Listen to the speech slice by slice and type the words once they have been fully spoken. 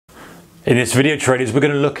In this video, traders, we're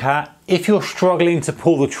going to look at if you're struggling to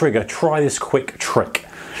pull the trigger, try this quick trick.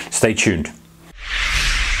 Stay tuned.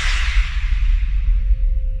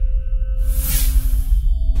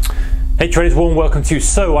 Hey traders, warm welcome to you.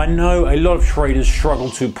 So I know a lot of traders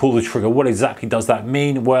struggle to pull the trigger. What exactly does that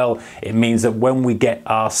mean? Well, it means that when we get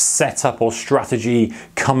our setup or strategy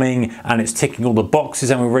coming and it's ticking all the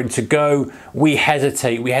boxes and we're ready to go, we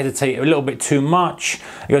hesitate. We hesitate a little bit too much.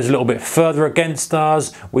 It goes a little bit further against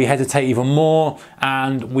us. We hesitate even more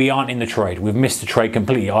and we aren't in the trade. We've missed the trade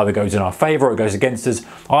completely. Either goes in our favor or it goes against us.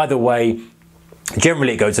 Either way,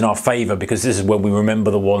 generally it goes in our favor because this is when we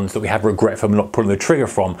remember the ones that we have regret from not pulling the trigger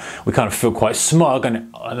from. We kind of feel quite smug,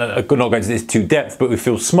 and I'm not going into this too depth, but we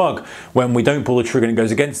feel smug when we don't pull the trigger and it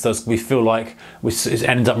goes against us. We feel like it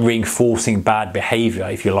ends up reinforcing bad behavior,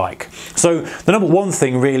 if you like. So the number one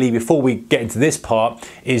thing really before we get into this part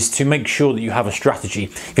is to make sure that you have a strategy.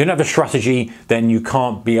 If you don't have a strategy, then you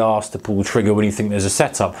can't be asked to pull the trigger when you think there's a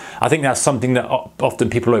setup. I think that's something that often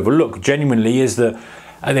people overlook genuinely, is that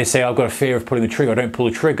and they say, I've got a fear of pulling the trigger, I don't pull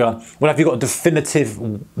the trigger. Well, have you got a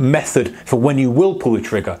definitive method for when you will pull the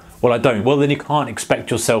trigger? Well, I don't. Well, then you can't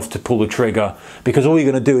expect yourself to pull the trigger, because all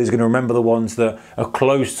you're going to do is going to remember the ones that are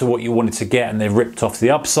close to what you wanted to get and they've ripped off to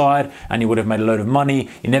the upside and you would have made a load of money.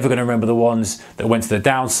 You're never going to remember the ones that went to the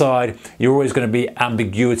downside. You're always going to be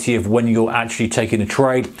ambiguity of when you're actually taking the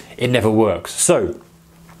trade. It never works. So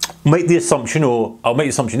make the assumption, or I'll make the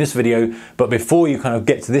assumption in this video, but before you kind of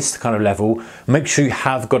get to this kind of level, make sure you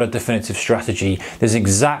have got a definitive strategy. There's an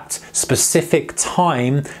exact, specific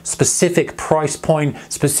time, specific price point,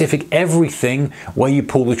 specific everything where you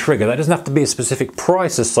pull the trigger. That doesn't have to be a specific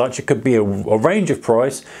price as such. It could be a range of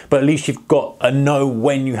price, but at least you've got to know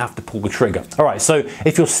when you have to pull the trigger. All right, so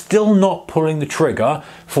if you're still not pulling the trigger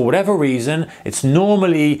for whatever reason, it's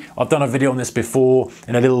normally, I've done a video on this before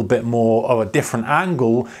in a little bit more of a different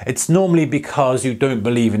angle. It's normally because you don't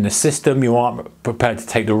believe in the system, you aren't prepared to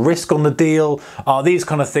take the risk on the deal. These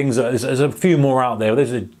kind of things, there's a few more out there.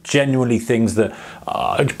 Those are genuinely things that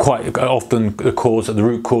quite often the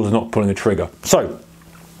root cause of not pulling the trigger. So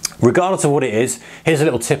regardless of what it is, here's a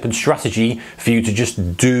little tip and strategy for you to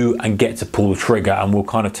just do and get to pull the trigger, and will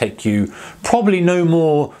kind of take you probably no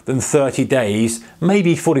more than 30 days,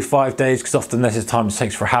 maybe 45 days, because often this is time it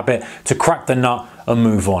takes for a habit, to crack the nut and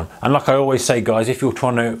move on. And like I always say, guys, if you're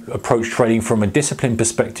trying to approach trading from a discipline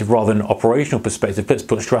perspective rather than an operational perspective, let's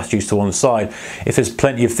put strategies to one side. If there's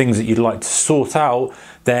plenty of things that you'd like to sort out,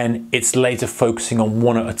 then it's later focusing on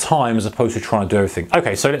one at a time as opposed to trying to do everything.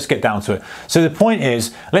 Okay, so let's get down to it. So the point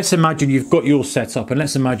is, let's imagine you've got your setup, and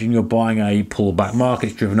let's imagine you're buying a pullback,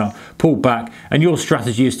 market's driven up, pull back, and your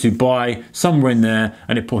strategy is to buy somewhere in there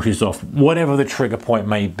and it pushes off, whatever the trigger point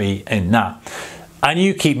may be in that. And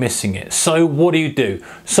you keep missing it. So what do?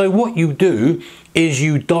 So what you do is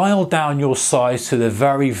you dial down your size to the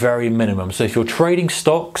very, very minimum. So if you're trading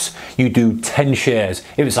stocks, you do 10 shares.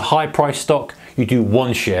 If it's a high price stock, you do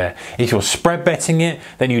 1 share. If you're spread betting it,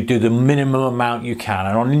 then you do the minimum amount you can.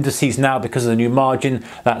 And on indices now, because of the new margin,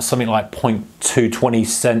 that's something like 20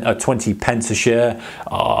 pence a share,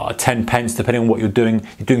 10 pence, depending on what you're doing.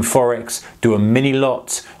 You're doing Forex, do a mini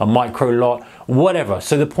lot, a micro lot, whatever.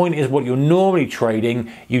 So the point is, what you're normally trading,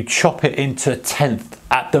 you chop it into a tenth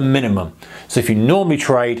at the minimum. So if you normally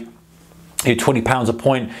trade you're £20 a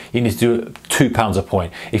point, you need to do £2 a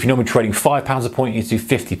point. If you're normally trading £5 a point, you need to do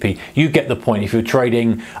 50p. You get the point. If you're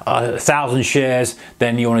trading 1,000 shares,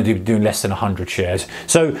 then you want to be doing less than 100 shares.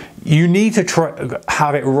 So you need to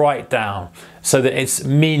have it right down so that it's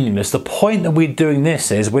meaningless. The point that we're doing this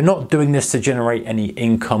is, we're not doing this to generate any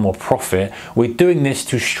income or profit. We're doing this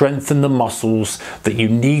to strengthen the muscles that you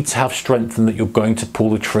need to have strengthened, that you're going to pull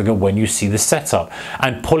the trigger when you see the setup.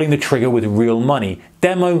 And pulling the trigger with real money.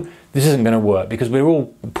 Demo, this isn't going to work, because we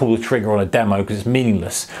all pull the trigger on a demo because it's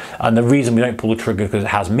meaningless. And the reason we don't pull the trigger is because it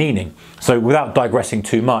has meaning. So without digressing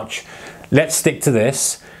too much, let's stick to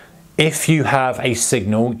this. If you have a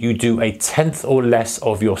signal, you do a tenth or less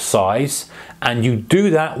of your size, and you do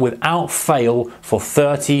that without fail for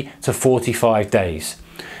 30 to 45 days.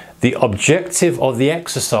 The objective of the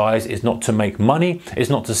exercise is not to make money,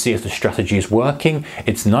 it's not to see if the strategy is working,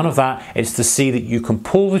 it's none of that. It's to see that you can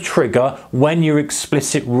pull the trigger when your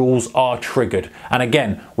explicit rules are triggered. And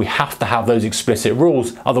again, we have to have those explicit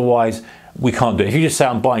rules, otherwise we can't do it. If you just say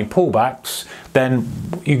I'm buying pullbacks, then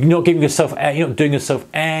you're not doing yourself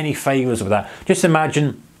any favors with that. Just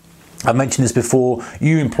imagine, I mentioned this before,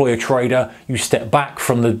 you employ a trader, you step back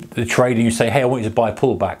from the trade and you say, hey, I want you to buy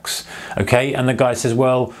pullbacks, okay? And the guy says,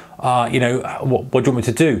 well, you know, what do you want me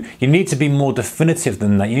to do? You need to be more definitive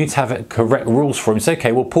than that. You need to have correct rules for him. Say,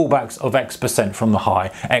 okay, well, pullbacks of X% from the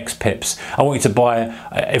high, X pips. I want you to buy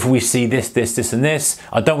if we see this, this, this, and this.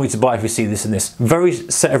 I don't want you to buy if we see this and this. Very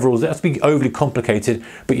set of rules. It has to be overly complicated,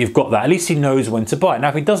 but you've got that. At least he knows when to buy. Now,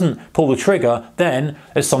 if he doesn't pull the trigger, then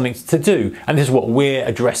there's something to do. And this is what we're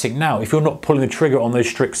addressing now. If you're not pulling the trigger on those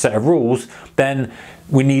strict set of rules, then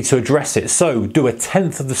we need to address it. So do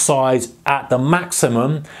 1/10 of the size at the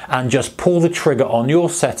maximum and just pull the trigger on your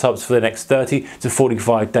setups for the next 30 to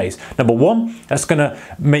 45 days. Number one, that's going to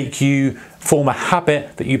make you form a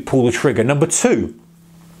habit that you pull the trigger. Number two,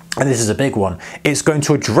 and this is a big one, it's going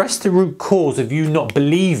to address the root cause of you not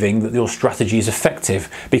believing that your strategy is effective,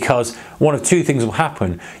 because one of two things will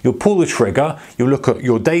happen. You'll pull the trigger, you'll look at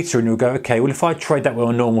your data and you'll go, okay, well, if I trade that with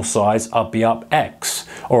a normal size, I'd be up X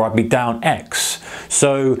or I'd be down X.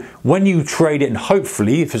 So when you trade it, and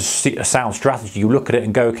hopefully if it's a sound strategy, you look at it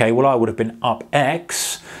and go, okay, well, I would have been up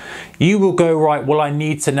X. You will go, right, well, I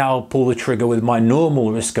need to now pull the trigger with my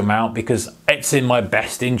normal risk amount because it's in my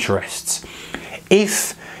best interests.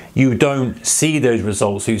 If you don't see those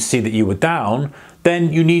results, you see that you were down,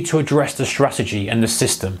 then you need to address the strategy and the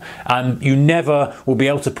system. And you never will be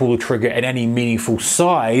able to pull the trigger at any meaningful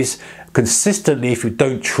size consistently if you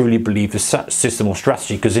don't truly believe the system or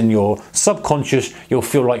strategy, because in your subconscious, you'll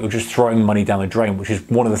feel like you're just throwing money down the drain, which is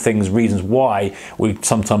one of the reasons why we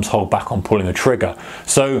sometimes hold back on pulling the trigger.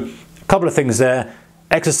 So a couple of things there: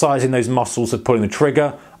 exercising those muscles of pulling the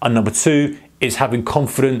trigger, and number two is having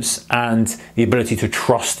confidence and the ability to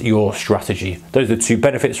trust your strategy. Those are the two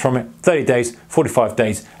benefits from it. 30 days, 45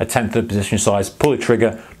 days, 1/10 of the position size, pull the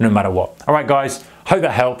trigger no matter what. All right, guys, hope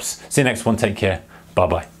that helps. See you next one. Take care.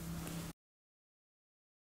 Bye-bye.